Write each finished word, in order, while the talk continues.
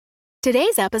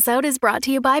Today's episode is brought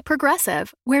to you by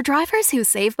Progressive, where drivers who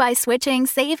save by switching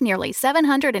save nearly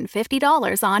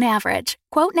 $750 on average.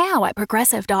 Quote now at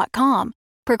Progressive.com.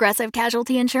 Progressive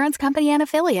Casualty Insurance Company and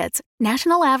Affiliates.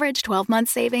 National average 12-month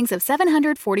savings of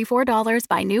 $744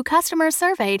 by new customers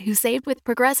surveyed who saved with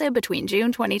Progressive between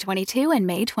June 2022 and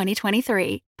May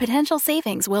 2023. Potential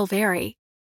savings will vary.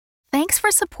 Thanks for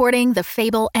supporting the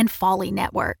Fable and Folly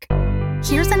Network.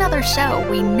 Here's another show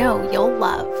we know you'll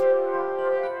love.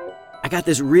 I got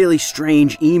this really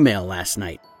strange email last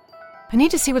night. I need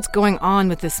to see what's going on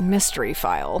with this mystery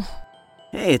file.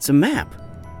 Hey, it's a map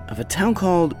of a town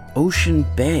called Ocean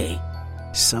Bay.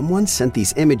 Someone sent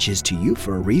these images to you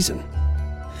for a reason.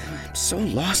 I'm so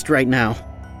lost right now.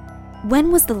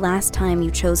 When was the last time you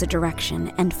chose a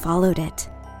direction and followed it?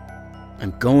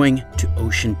 I'm going to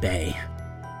Ocean Bay.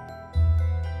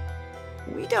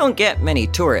 We don't get many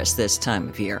tourists this time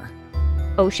of year.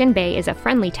 Ocean Bay is a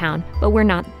friendly town, but we're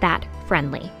not that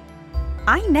friendly.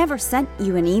 I never sent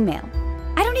you an email.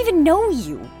 I don't even know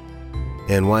you.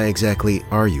 And why exactly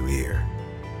are you here?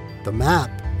 The map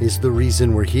is the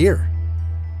reason we're here.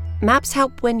 Maps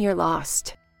help when you're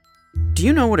lost. Do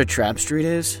you know what a trap street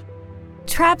is?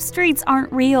 Trap streets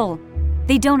aren't real.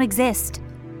 They don't exist.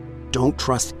 Don't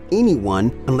trust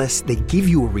anyone unless they give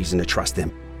you a reason to trust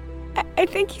them. I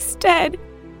think he's dead.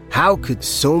 How could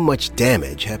so much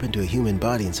damage happen to a human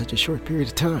body in such a short period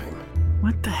of time?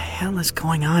 What the hell is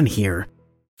going on here?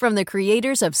 From the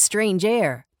creators of Strange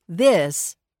Air,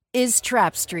 this is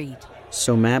Trap Street.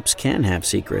 So maps can have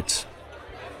secrets.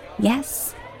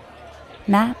 Yes.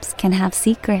 Maps can have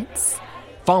secrets.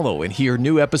 Follow and hear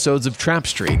new episodes of Trap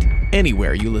Street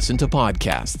anywhere you listen to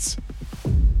podcasts.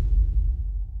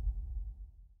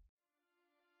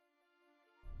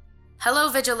 Hello,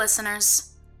 Vigil listeners.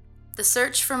 The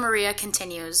search for Maria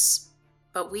continues,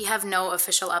 but we have no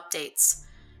official updates.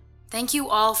 Thank you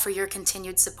all for your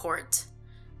continued support.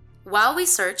 While we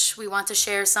search, we want to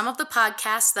share some of the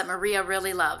podcasts that Maria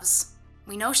really loves.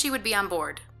 We know she would be on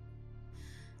board.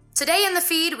 Today in the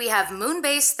feed, we have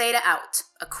Moonbase Theta Out,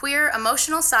 a queer,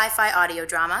 emotional sci-fi audio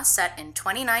drama set in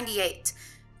 2098.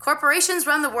 Corporations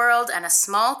run the world, and a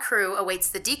small crew awaits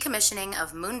the decommissioning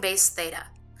of Moonbase Theta.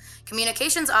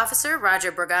 Communications Officer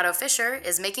Roger Brigado Fisher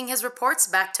is making his reports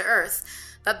back to Earth,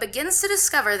 but begins to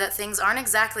discover that things aren't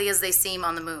exactly as they seem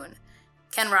on the moon.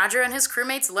 Can Roger and his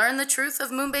crewmates learn the truth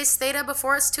of Moonbase Theta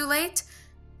before it's too late?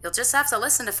 You'll just have to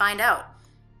listen to find out.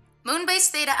 Moonbase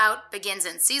Theta Out begins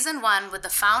in Season 1 with the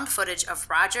found footage of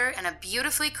Roger and a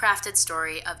beautifully crafted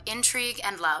story of intrigue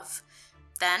and love.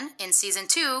 Then, in Season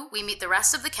 2, we meet the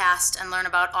rest of the cast and learn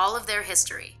about all of their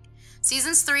history.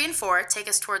 Seasons 3 and 4 take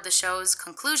us toward the show's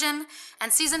conclusion,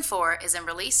 and Season 4 is in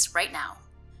release right now.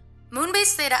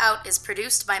 Moonbase Theta Out is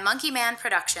produced by Monkey Man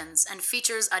Productions and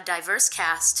features a diverse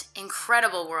cast,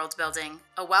 incredible world building,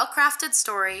 a well-crafted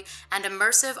story, and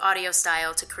immersive audio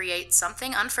style to create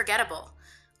something unforgettable.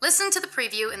 Listen to the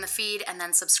preview in the feed and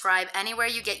then subscribe anywhere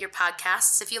you get your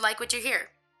podcasts if you like what you hear.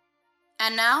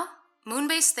 And now,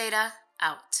 Moonbase Theta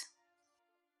Out.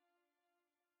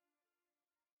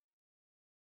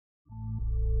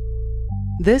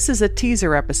 This is a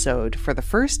teaser episode for the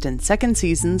first and second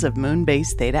seasons of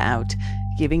Moonbase Theta Out,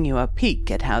 giving you a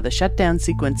peek at how the shutdown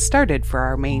sequence started for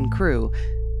our main crew.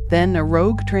 Then a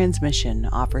rogue transmission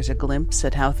offers a glimpse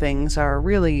at how things are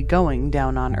really going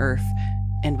down on Earth,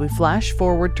 and we flash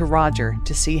forward to Roger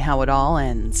to see how it all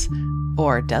ends.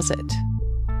 Or does it?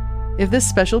 If this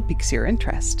special piques your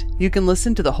interest, you can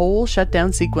listen to the whole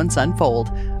shutdown sequence unfold,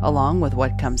 along with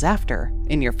what comes after,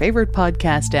 in your favorite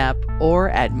podcast app or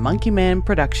at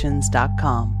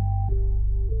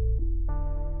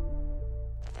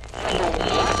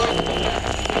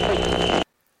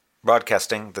monkeymanproductions.com.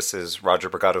 Broadcasting, this is Roger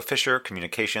Brigado Fisher,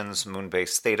 Communications,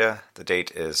 Moonbase Theta. The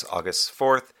date is August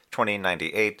 4th,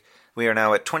 2098. We are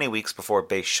now at 20 weeks before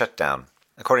base shutdown.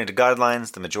 According to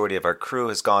guidelines, the majority of our crew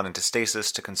has gone into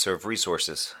stasis to conserve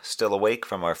resources. Still awake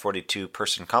from our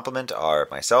 42-person complement are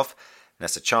myself,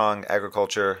 Nessa Chong,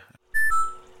 Agriculture.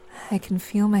 I can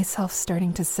feel myself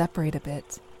starting to separate a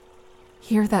bit.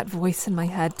 Hear that voice in my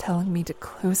head telling me to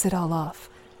close it all off.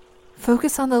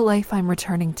 Focus on the life I'm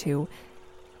returning to.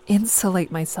 Insulate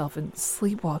myself and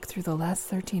sleepwalk through the last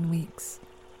 13 weeks.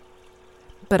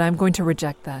 But I'm going to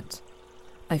reject that.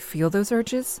 I feel those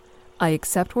urges. I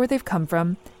accept where they've come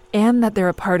from, and that they're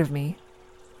a part of me.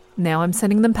 Now I'm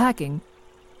sending them packing.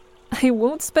 I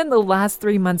won't spend the last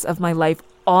 3 months of my life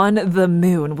on the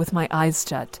moon with my eyes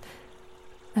shut.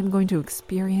 I'm going to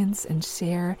experience and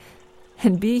share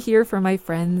and be here for my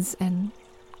friends and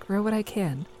grow what I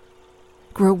can.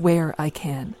 Grow where I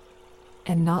can,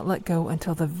 and not let go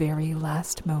until the very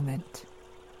last moment.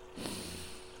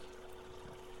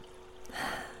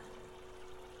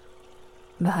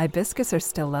 The hibiscus are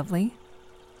still lovely.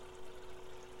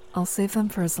 I'll save them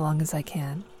for as long as I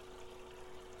can.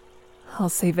 I'll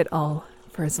save it all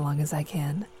for as long as I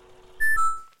can.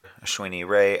 Ashwini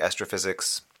Ray,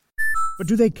 Astrophysics. But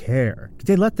do they care? Do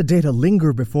they let the data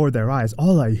linger before their eyes?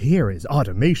 All I hear is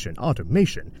automation,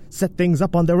 automation. Set things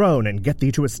up on their own and get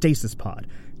thee to a stasis pod.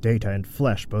 Data and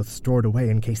flesh both stored away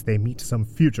in case they meet some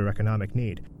future economic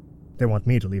need. They want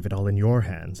me to leave it all in your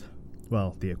hands.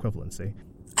 Well, the equivalency.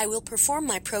 I will perform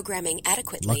my programming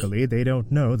adequately. Luckily, they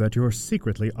don't know that you're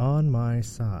secretly on my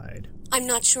side. I'm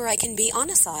not sure I can be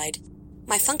on a side.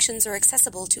 My functions are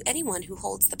accessible to anyone who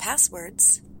holds the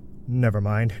passwords. Never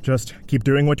mind. Just keep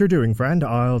doing what you're doing, friend.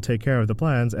 I'll take care of the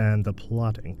plans and the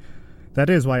plotting. That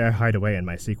is why I hide away in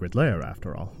my secret lair,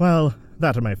 after all. Well,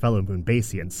 that and my fellow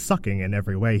Moonbasians sucking in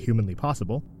every way humanly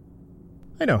possible.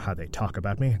 I know how they talk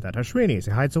about me, that Ashwini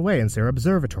hides away in their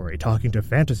observatory talking to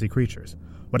fantasy creatures.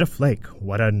 What a flake,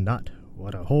 what a nut,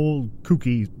 what a whole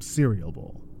kooky cereal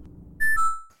bowl.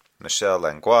 Michelle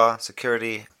Langlois,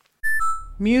 Security.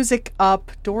 Music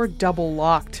up, door double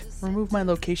locked. Remove my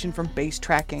location from base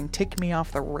tracking. Take me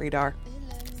off the radar.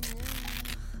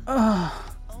 Ugh.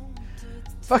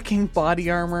 Fucking body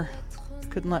armor.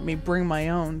 Couldn't let me bring my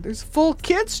own. There's full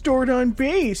kit stored on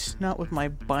base. Not with my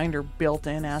binder built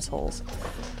in, assholes.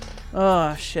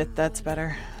 Oh, shit, that's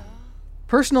better.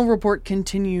 Personal report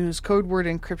continues. Code word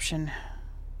encryption.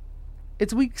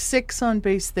 It's week 6 on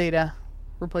base Theta.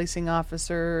 Replacing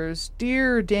officers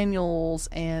Deere, Daniels,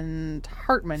 and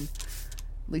Hartman.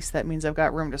 At least that means I've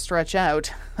got room to stretch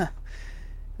out.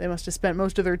 They must have spent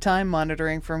most of their time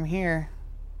monitoring from here.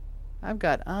 I've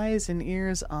got eyes and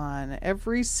ears on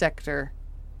every sector.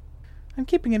 I'm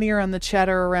keeping an ear on the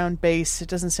chatter around base. It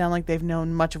doesn't sound like they've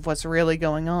known much of what's really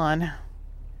going on.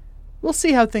 We'll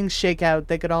see how things shake out.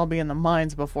 They could all be in the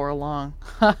mines before long.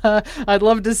 I'd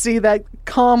love to see that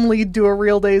calm lead to a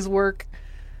real day's work.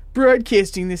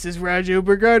 Broadcasting, this is Rajo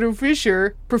Brigado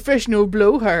Fisher, professional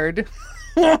blowhard.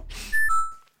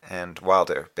 And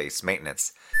Wilder, Base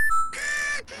Maintenance.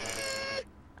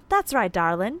 That's right,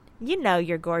 darling. You know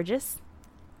you're gorgeous.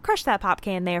 Crush that pop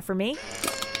can there for me.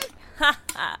 Ha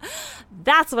ha.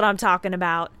 That's what I'm talking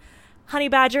about. Honey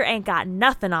Badger ain't got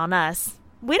nothing on us.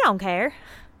 We don't care.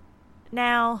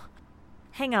 Now,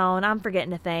 hang on, I'm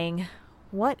forgetting a thing.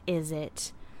 What is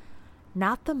it?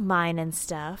 Not the mining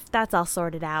stuff. That's all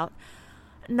sorted out.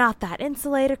 Not that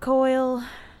insulator coil.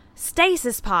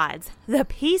 Stasis pods. The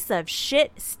piece of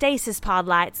shit stasis pod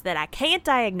lights that I can't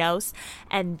diagnose,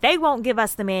 and they won't give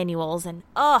us the manuals, and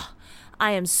I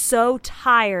am so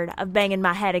tired of banging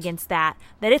my head against that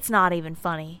it's not even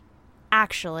funny.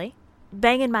 Actually,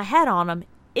 banging my head on them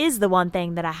is the one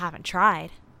thing that I haven't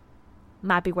tried.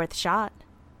 Might be worth a shot.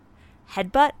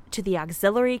 Headbutt to the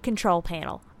auxiliary control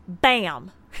panel.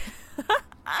 Bam!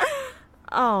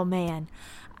 Oh man,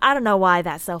 I don't know why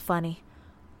that's so funny.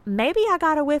 Maybe I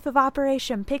got a whiff of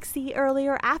Operation Pixie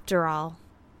earlier after all.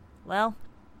 Well,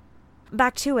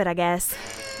 back to it, I guess.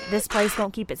 This place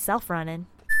won't keep itself running.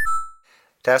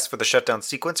 Tasks for the shutdown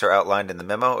sequence are outlined in the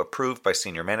memo approved by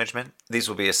senior management. These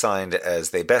will be assigned as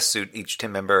they best suit each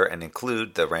team member and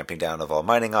include the ramping down of all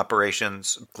mining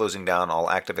operations, closing down all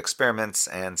active experiments,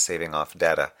 and saving off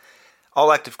data.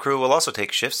 All active crew will also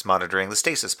take shifts monitoring the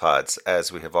stasis pods,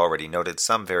 as we have already noted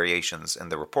some variations in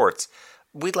the reports.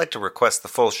 We'd like to request the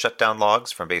full shutdown logs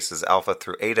from bases Alpha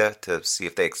through Eta to see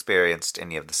if they experienced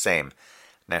any of the same.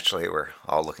 Naturally, we're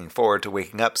all looking forward to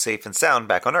waking up safe and sound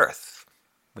back on Earth.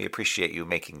 We appreciate you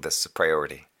making this a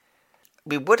priority.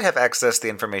 We would have accessed the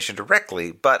information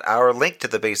directly, but our link to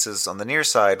the bases on the near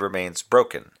side remains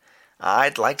broken.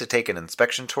 I'd like to take an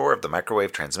inspection tour of the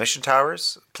microwave transmission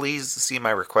towers. Please see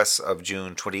my requests of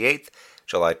June 28th,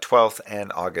 July 12th,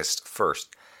 and August 1st.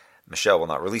 Michelle will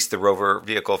not release the rover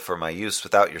vehicle for my use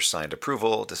without your signed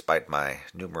approval, despite my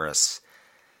numerous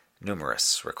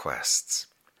requests.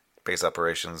 Base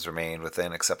operations remain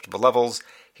within acceptable levels.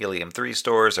 Helium-3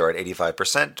 stores are at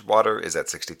 85%, water is at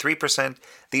 63%.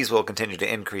 These will continue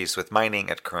to increase with mining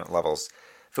at current levels.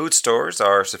 Food stores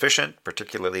are sufficient,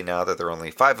 particularly now that there are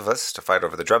only 5 of us to fight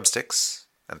over the drumsticks,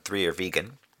 and 3 are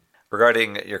vegan.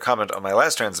 Regarding your comment on my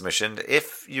last transmission,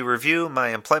 if you review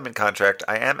my employment contract,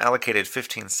 I am allocated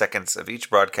 15 seconds of each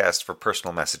broadcast for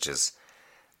personal messages.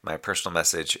 My personal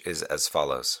message is as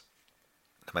follows.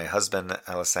 To my husband,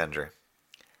 Alessandra,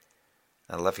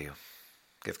 I love you.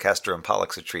 Give Castor and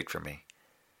Pollux a treat for me.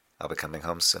 I'll be coming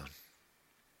home soon.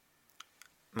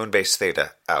 Moonbase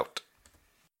Theta, out.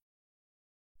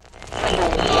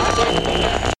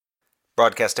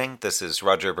 Broadcasting, this is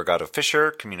Roger Brigado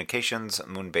Fisher, Communications,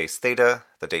 Moonbase Theta.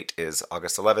 The date is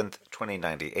August 11th,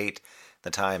 2098.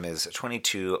 The time is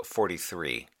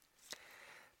 22:43.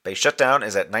 Base shutdown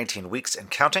is at 19 weeks and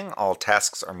counting. All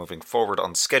tasks are moving forward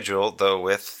on schedule, though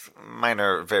with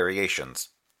minor variations.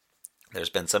 There's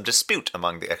been some dispute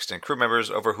among the extant crew members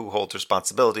over who holds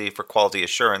responsibility for quality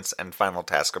assurance and final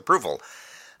task approval.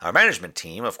 Our management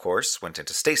team, of course, went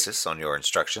into stasis on your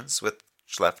instructions, which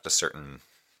left a certain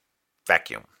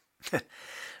vacuum.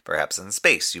 Perhaps in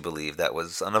space you believe that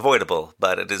was unavoidable,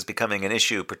 but it is becoming an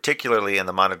issue, particularly in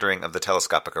the monitoring of the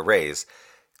telescopic arrays.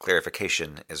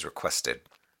 Clarification is requested.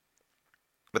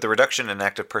 With the reduction in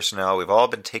active personnel, we've all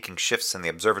been taking shifts in the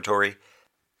observatory.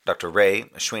 Dr. Ray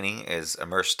Ashwini is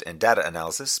immersed in data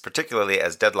analysis, particularly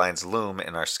as deadlines loom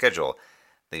in our schedule.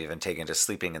 They've been taken to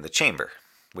sleeping in the chamber.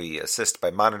 We assist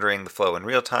by monitoring the flow in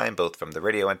real time, both from the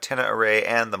radio antenna array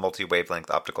and the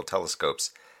multi-wavelength optical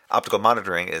telescopes. Optical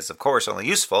monitoring is, of course, only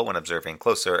useful when observing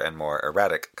closer and more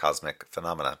erratic cosmic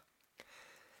phenomena.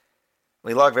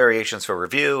 We log variations for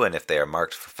review, and if they are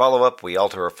marked for follow-up, we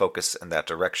alter our focus in that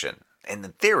direction. In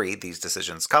theory, these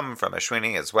decisions come from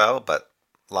Ashwini as well, but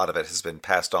a lot of it has been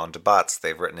passed on to bots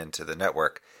they've written into the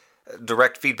network.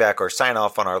 Direct feedback or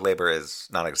sign-off on our labor is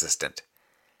non-existent.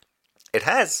 It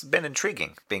has been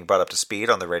intriguing, being brought up to speed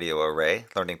on the radio array,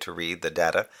 learning to read the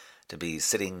data, to be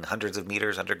sitting hundreds of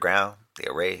meters underground,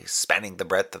 the array spanning the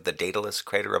breadth of the Daedalus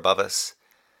crater above us.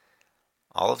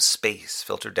 All of space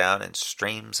filtered down in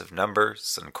streams of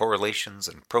numbers and correlations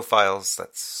and profiles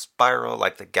that spiral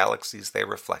like the galaxies they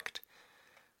reflect.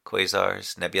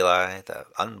 Quasars, nebulae, the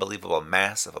unbelievable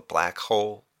mass of a black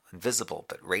hole, invisible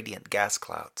but radiant gas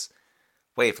clouds,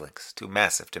 wavelengths too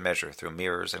massive to measure through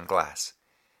mirrors and glass.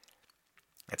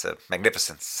 It's a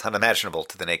magnificence unimaginable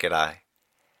to the naked eye.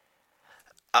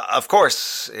 Of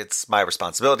course, it's my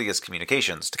responsibility as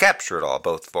communications to capture it all,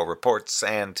 both for reports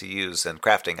and to use in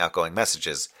crafting outgoing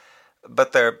messages.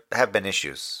 But there have been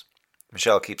issues.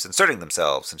 Michelle keeps inserting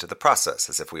themselves into the process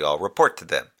as if we all report to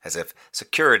them, as if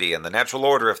security and the natural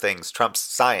order of things trumps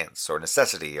science or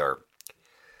necessity or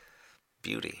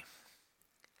beauty.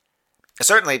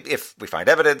 Certainly, if we find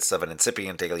evidence of an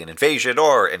incipient alien invasion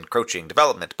or encroaching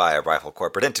development by a rival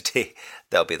corporate entity,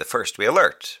 they'll be the first we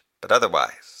alert. But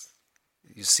otherwise,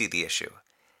 you see the issue.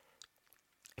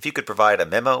 If you could provide a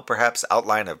memo, perhaps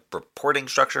outline a reporting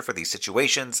structure for these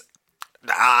situations.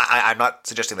 I'm not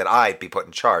suggesting that I be put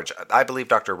in charge. I believe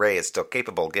Dr. Ray is still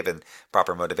capable, given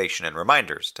proper motivation and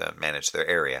reminders, to manage their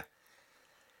area.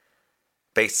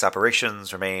 Base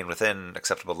operations remain within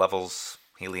acceptable levels.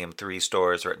 Helium-3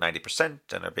 stores are at 90%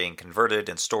 and are being converted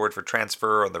and stored for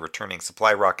transfer on the returning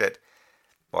supply rocket.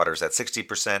 Water's at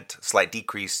 60%, a slight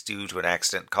decrease due to an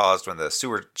accident caused when the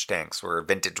sewage tanks were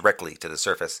vented directly to the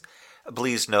surface.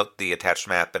 Please note the attached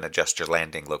map and adjust your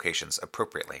landing locations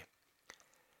appropriately.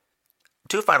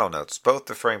 2 final notes, both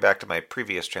referring back to my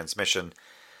previous transmission.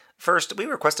 First, we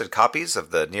requested copies of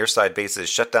the Nearside base's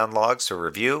shutdown logs for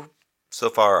review. So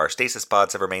far, our stasis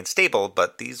pods have remained stable,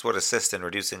 but these would assist in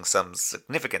reducing some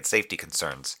significant safety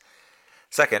concerns.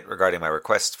 Second, regarding my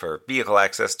request for vehicle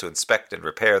access to inspect and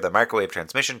repair the microwave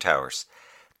transmission towers.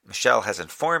 Michelle has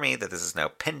informed me that this is now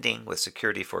pending with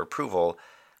security for approval.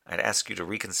 I'd ask you to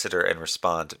reconsider and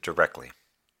respond directly.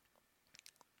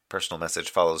 Personal message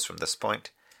follows from this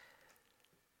point.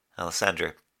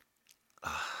 Alessandra,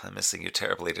 I'm missing you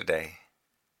terribly today.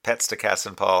 Pets to Cass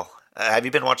and Paul. Have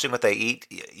you been watching what they eat?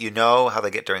 You know how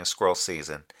they get during squirrel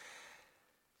season.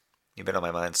 You've been on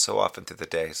my mind so often through the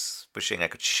days, wishing I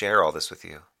could share all this with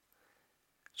you.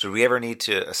 Should we ever need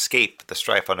to escape the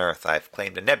strife on Earth, I've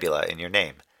claimed a nebula in your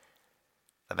name.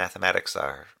 The mathematics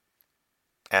are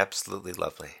absolutely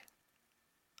lovely.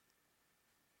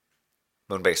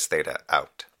 Moonbase Theta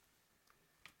out.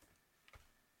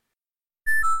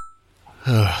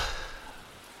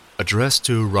 Addressed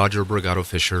to Roger Brigado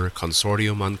Fisher,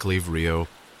 Consortium Enclave Rio,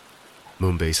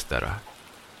 Moonbase Theta.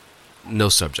 No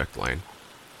subject line.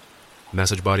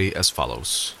 Message body as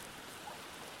follows.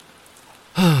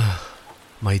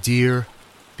 My dear,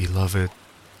 beloved,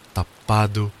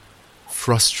 tapado,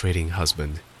 frustrating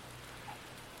husband.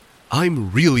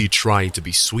 I'm really trying to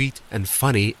be sweet and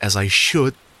funny as I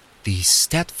should, the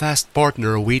steadfast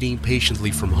partner waiting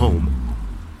patiently from home.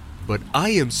 But I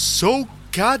am so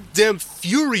goddamn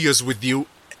furious with you,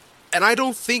 and I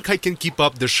don't think I can keep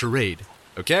up the charade,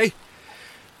 okay?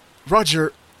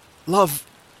 Roger, love,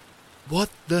 what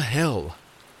the hell?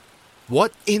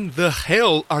 What in the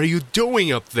hell are you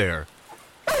doing up there?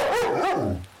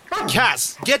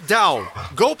 Cass, get down!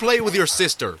 Go play with your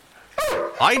sister.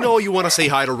 I know you want to say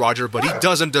hi to Roger, but he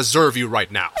doesn't deserve you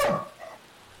right now.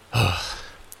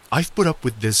 I've put up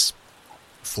with this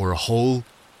for a whole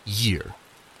year.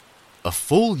 A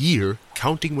full year,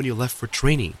 counting when you left for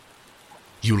training.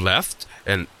 You left,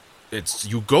 and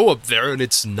you go up there and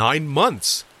it's 9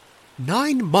 months.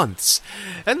 9 months.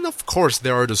 And of course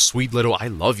there are the sweet little I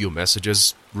love you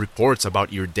messages, reports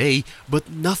about your day, but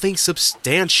nothing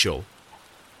substantial.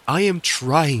 I am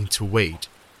trying to wait.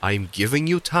 I am giving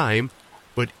you time,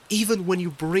 but even when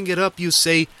you bring it up, you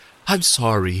say, I'm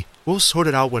sorry, we'll sort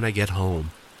it out when I get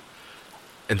home.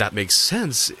 And that makes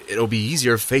sense. It'll be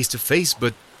easier face to face,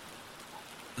 but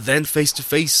then face to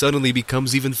face suddenly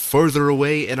becomes even further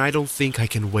away, and I don't think I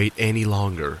can wait any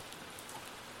longer.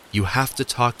 You have to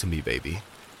talk to me, baby.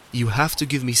 You have to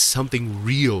give me something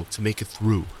real to make it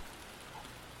through.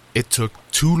 It took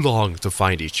too long to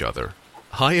find each other.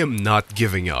 I am not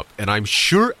giving up, and I'm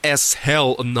sure as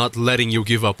hell not letting you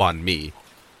give up on me.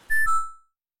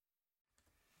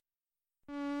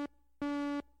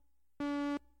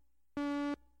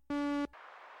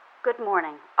 Good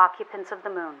morning, occupants of the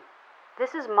moon.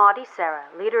 This is Maudie Sarah,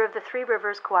 leader of the Three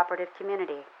Rivers Cooperative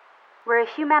Community. We're a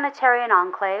humanitarian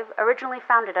enclave originally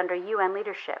founded under UN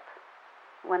leadership,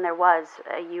 when there was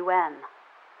a UN.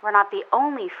 We're not the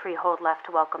only freehold left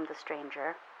to welcome the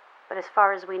stranger, but as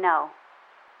far as we know,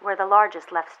 we're the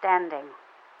largest left standing.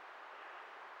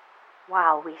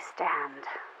 While we stand.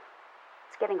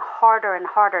 It's getting harder and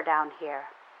harder down here.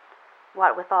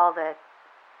 What with all the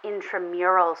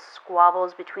intramural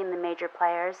squabbles between the major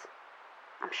players.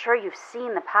 I'm sure you've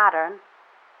seen the pattern.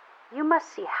 You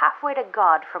must see halfway to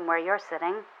God from where you're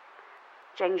sitting.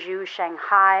 Zhengzhou,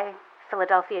 Shanghai,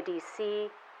 Philadelphia, D.C.,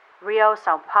 Rio,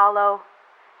 Sao Paulo.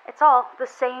 It's all the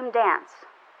same dance.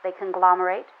 They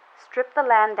conglomerate, strip the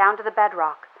land down to the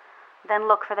bedrock, then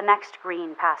look for the next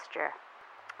green pasture.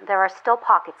 There are still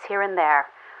pockets here and there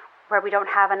where we don't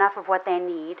have enough of what they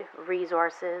need,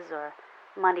 resources or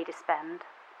money to spend.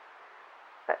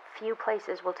 But few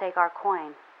places will take our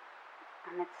coin,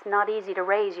 and it's not easy to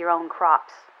raise your own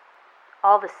crops.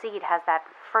 All the seed has that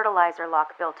fertilizer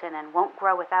lock built in and won't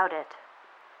grow without it.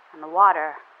 And the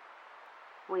water,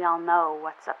 we all know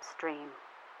what's upstream.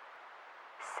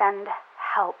 Send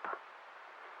help.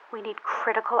 We need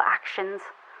critical actions,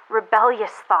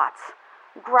 rebellious thoughts,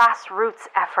 grassroots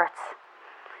efforts.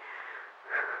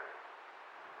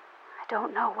 I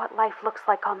don't know what life looks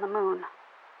like on the moon,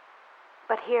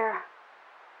 but here,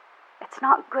 it's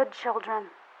not good, children.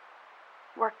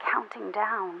 We're counting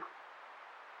down.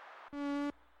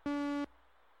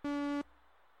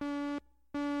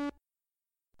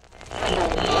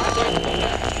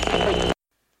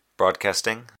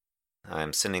 Broadcasting.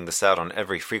 I'm sending this out on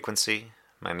every frequency.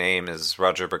 My name is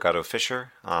Roger Brigado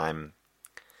Fisher. I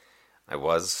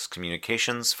was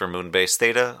communications for Moonbase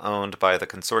Theta, owned by the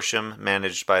consortium,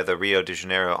 managed by the Rio de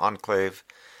Janeiro Enclave.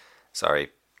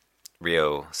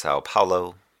 Rio, Sao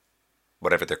Paulo,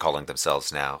 whatever they're calling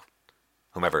themselves now.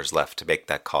 Whomever's left to make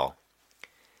that call.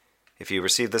 If you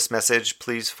receive this message,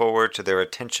 please forward to their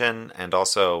attention and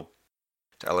also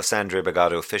to Alessandra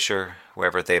Brigado Fisher,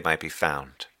 wherever they might be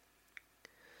found.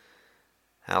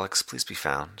 Alex, please be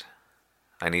found.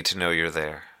 I need to know you're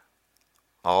there.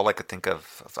 All I could think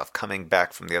of coming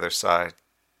back from the other side,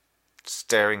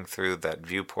 staring through that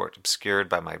viewport obscured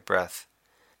by my breath,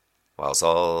 whilst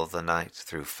all the night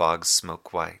through fog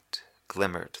smoke white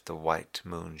glimmered the white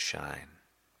moonshine.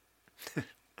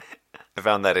 I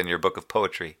found that in your book of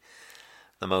poetry,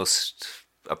 the most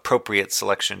appropriate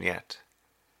selection yet.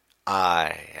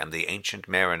 I am the ancient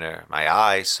mariner, my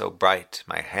eye so bright,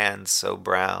 my hands so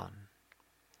brown.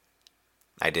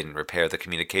 I didn't repair the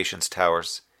communications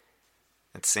towers.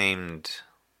 It seemed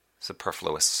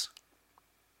superfluous.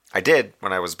 I did,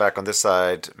 when I was back on this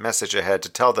side, message ahead to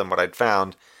tell them what I'd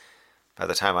found. By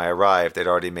the time I arrived, they'd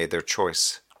already made their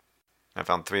choice. I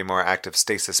found 3 more active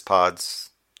stasis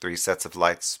pods, 3 sets of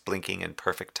lights blinking in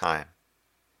perfect time.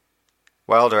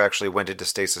 Wilder actually went into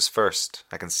stasis first.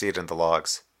 I can see it in the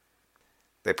logs.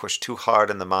 They pushed too hard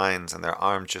in the mines and their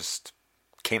arm just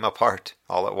came apart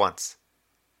all at once.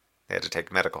 They had to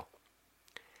take medical.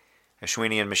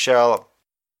 Ashwini and Michelle,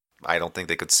 I don't think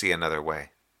they could see another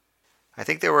way. I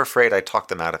think they were afraid I talked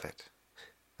them out of it.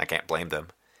 I can't blame them.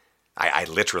 I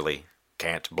literally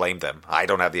can't blame them. I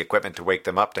don't have the equipment to wake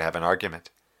them up to have an argument.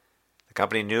 The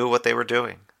company knew what they were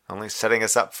doing, only setting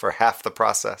us up for half the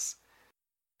process.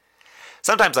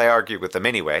 Sometimes I argue with them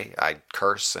anyway. I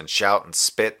curse and shout and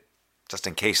spit, just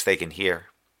in case they can hear.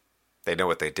 They know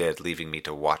what they did, leaving me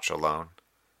to watch alone.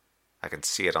 I can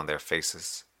see it on their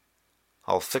faces.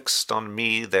 All fixed on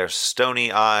me their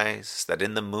stony eyes that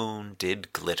in the moon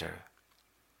did glitter.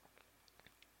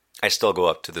 I still go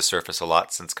up to the surface a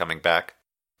lot since coming back.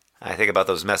 I think about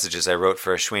those messages I wrote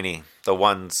for Ashwini, the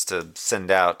ones to send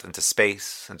out into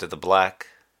space, into the black.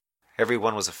 Every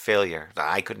one was a failure.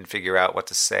 I couldn't figure out what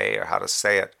to say or how to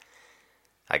say it.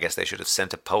 I guess they should have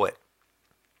sent a poet.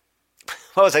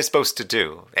 What was I supposed to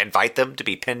do? Invite them to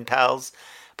be pen pals?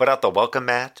 Put out the welcome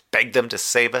mat? Beg them to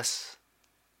save us?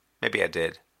 Maybe I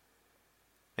did.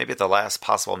 Maybe at the last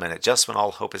possible minute, just when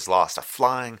all hope is lost, a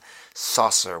flying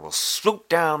saucer will swoop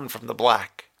down from the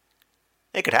black.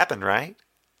 It could happen, right?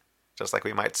 Just like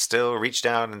we might still reach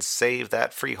down and save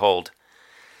that freehold.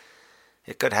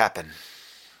 It could happen.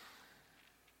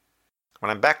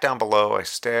 When I'm back down below, I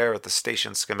stare at the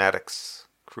station schematics.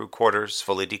 Crew quarters,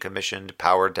 fully decommissioned,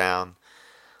 powered down.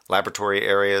 Laboratory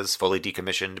areas, fully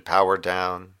decommissioned, powered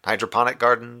down. Hydroponic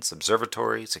gardens,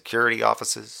 observatory, security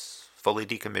offices, fully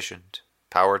decommissioned,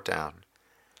 powered down.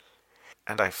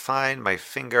 And I find my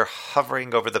finger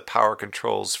hovering over the power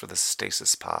controls for the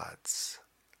stasis pods.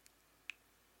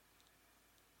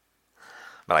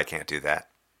 But I can't do that.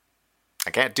 I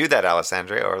can't do that,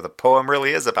 Alessandria, or the poem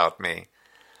really is about me.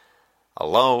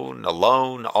 Alone,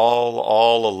 alone,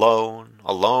 all alone,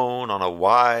 alone on a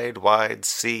wide, wide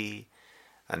sea,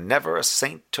 and never a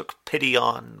saint took pity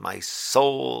on my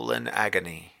soul in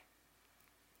agony.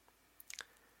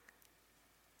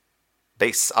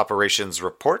 Base operations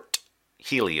report.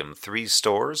 Helium-3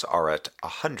 stores are at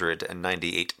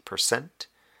 198%.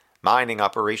 Mining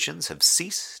operations have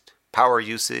ceased. Power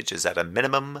usage is at a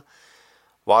minimum.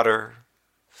 Water,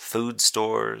 food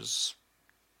stores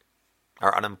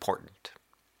are unimportant.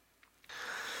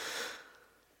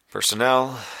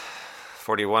 Personnel,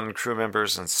 41 crew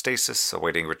members in stasis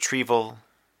awaiting retrieval.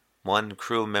 1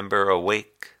 crew member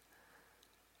awake.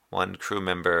 1 crew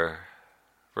member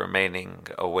remaining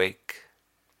awake.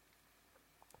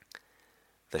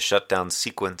 The shutdown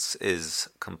sequence is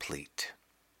complete.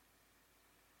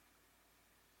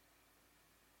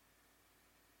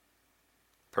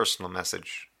 Personal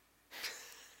message.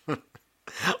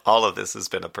 All of this has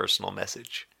been a personal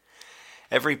message.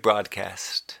 Every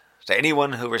broadcast, to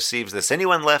anyone who receives this,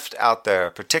 anyone left out there,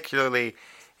 particularly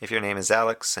if your name is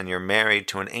Alex and you're married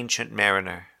to an ancient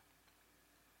mariner.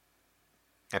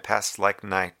 I pass like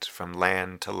night from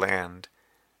land to land.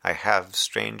 I have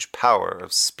strange power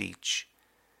of speech.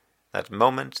 That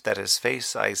moment that his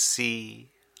face I see,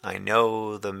 I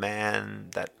know the man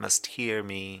that must hear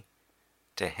me.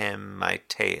 To him my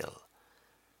tale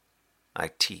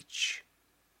I teach.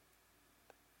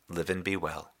 Live and be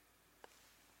well.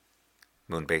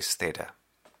 Moonbase Theta.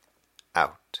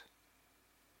 Out.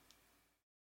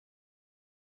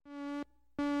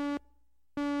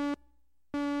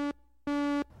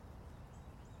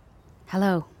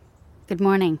 Hello. Good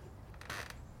morning.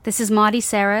 This is Maudie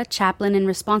Sarah, chaplain and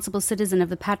responsible citizen of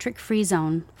the Patrick Free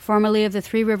Zone, formerly of the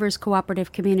Three Rivers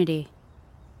Cooperative Community.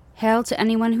 Hail to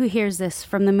anyone who hears this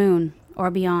from the moon or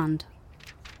beyond.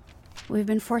 We've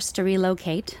been forced to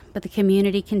relocate, but the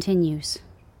community continues.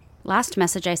 Last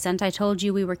message I sent, I told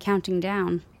you we were counting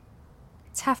down.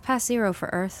 It's 0:30 for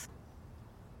Earth.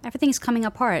 Everything's coming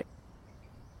apart.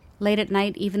 Late at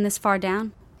night, even this far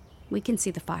down, we can see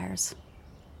the fires.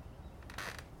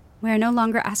 We are no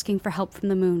longer asking for help from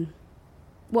the moon.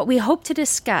 What we hope to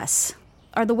discuss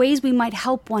are the ways we might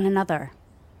help one another.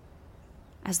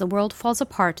 As the world falls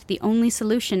apart, the only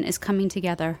solution is coming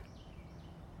together.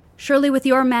 Surely with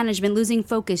your management losing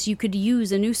focus, you could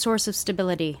use a new source of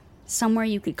stability, somewhere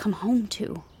you could come home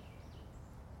to.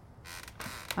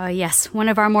 Yes, one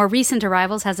of our more recent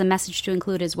arrivals has a message to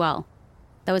include as well,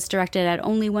 though it's directed at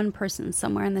only one person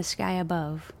somewhere in the sky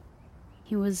above.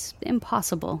 He was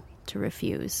impossible to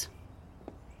refuse.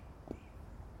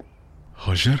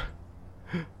 Roger?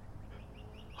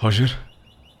 Roger?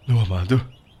 No amado?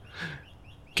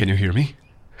 Can you hear me?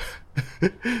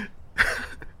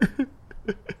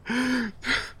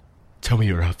 Tell me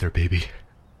you're out there, baby.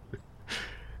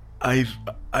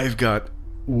 I've got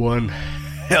one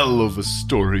hell of a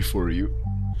story for you.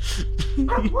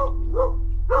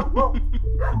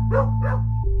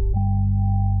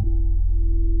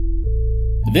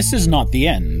 This is not the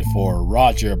end for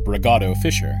Roger Brigado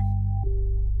Fisher.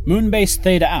 Moonbase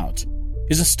Theta Out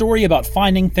is a story about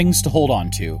finding things to hold on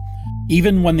to,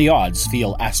 even when the odds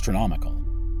feel astronomical.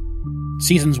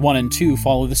 Seasons 1 and 2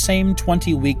 follow the same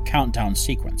 20-week countdown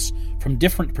sequence from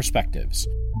different perspectives,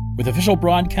 with official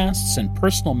broadcasts and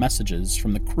personal messages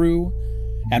from the crew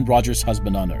and Roger's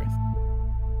husband on Earth.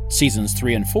 Seasons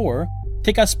 3 and 4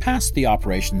 take us past the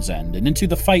operation's end and into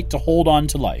the fight to hold on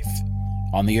to life,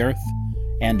 on the Earth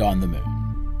and on the Moon.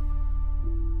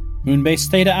 Moonbase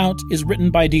Theta Out is written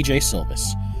by DJ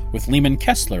Silvis, with Lehman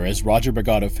Kessler as Roger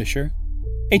Brigado Fisher,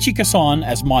 Eichi Kassan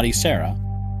as Maudie Sarah,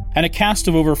 and a cast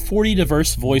of over 40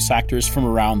 diverse voice actors from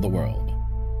around the world.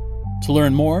 To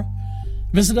learn more,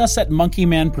 visit us at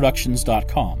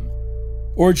monkeymanproductions.com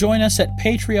or join us at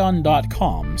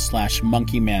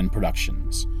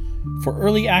patreon.com/monkeymanproductions, for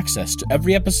early access to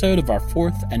every episode of our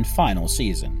 4th and final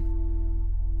season.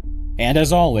 And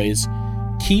as always,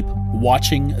 keep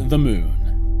watching the moon.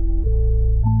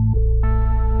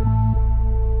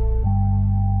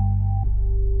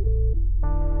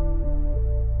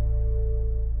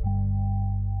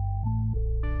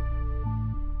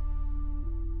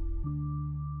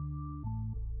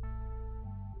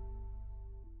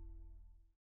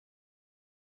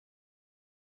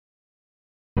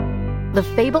 The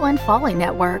Fable and Folly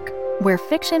Network, where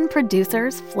fiction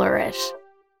producers flourish.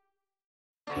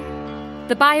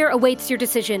 The buyer awaits your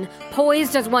decision,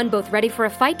 poised as one both ready for a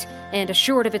fight and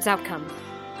assured of its outcome.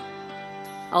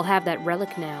 I'll have that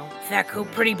relic now. Thaku,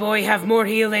 pretty boy, have more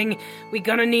healing. We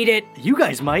gonna need it. You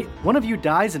guys might. One of you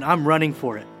dies and I'm running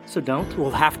for it. So don't.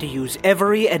 We'll have to use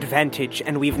every advantage,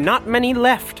 and we've not many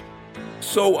left.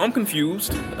 So, I'm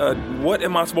confused. What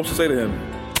am I supposed to say to him?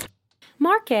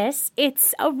 Marcus,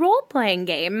 it's a role-playing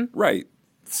game. Right.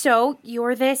 So,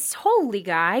 you're this holy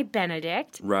guy,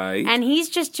 Benedict. Right. And he's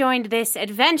just joined this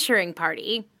adventuring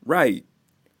party. Right.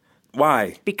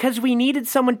 Why? Because we needed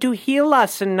someone to heal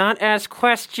us and not ask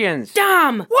questions.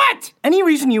 Dom! What? Any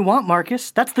reason you want,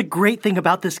 Marcus. That's the great thing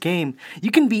about this game.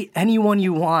 You can be anyone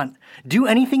you want. Do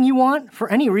anything you want,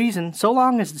 for any reason, so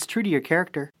long as it's true to your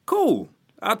character. Cool.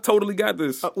 I totally got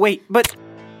this. Wait, but...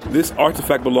 This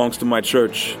artifact belongs to my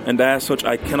church, and as such,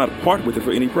 I cannot part with it for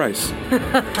any price.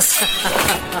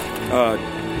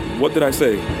 What did I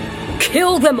say?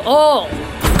 Kill them all!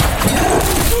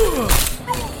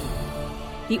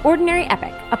 The Ordinary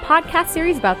Epic, a podcast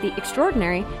series about the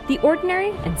extraordinary, the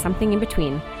ordinary, and something in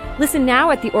between. Listen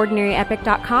now at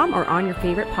theordinaryepic.com or on your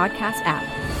favorite podcast app.